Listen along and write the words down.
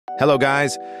Hello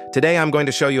guys, today I'm going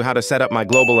to show you how to set up my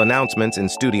global announcements in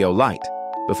Studio Lite.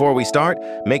 Before we start,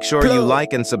 make sure you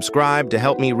like and subscribe to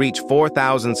help me reach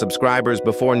 4,000 subscribers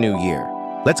before New Year.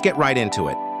 Let's get right into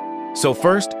it. So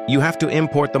first, you have to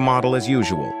import the model as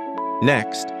usual.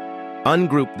 Next,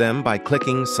 ungroup them by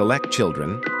clicking Select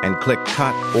Children and click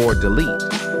Cut or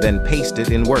Delete, then paste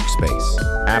it in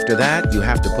Workspace. After that, you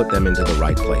have to put them into the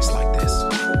right place like this.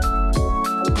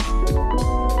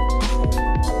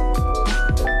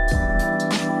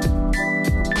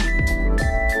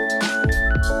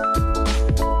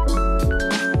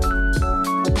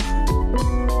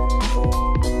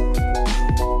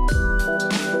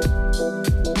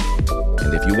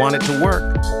 And if you want it to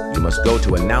work, you must go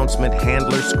to Announcement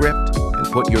Handler Script and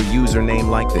put your username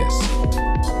like this.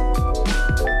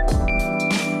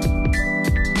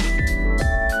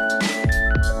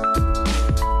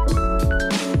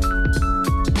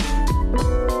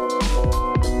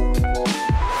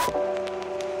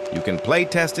 You can play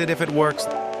test it if it works.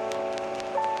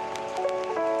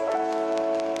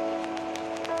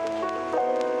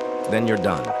 Then you're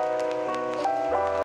done.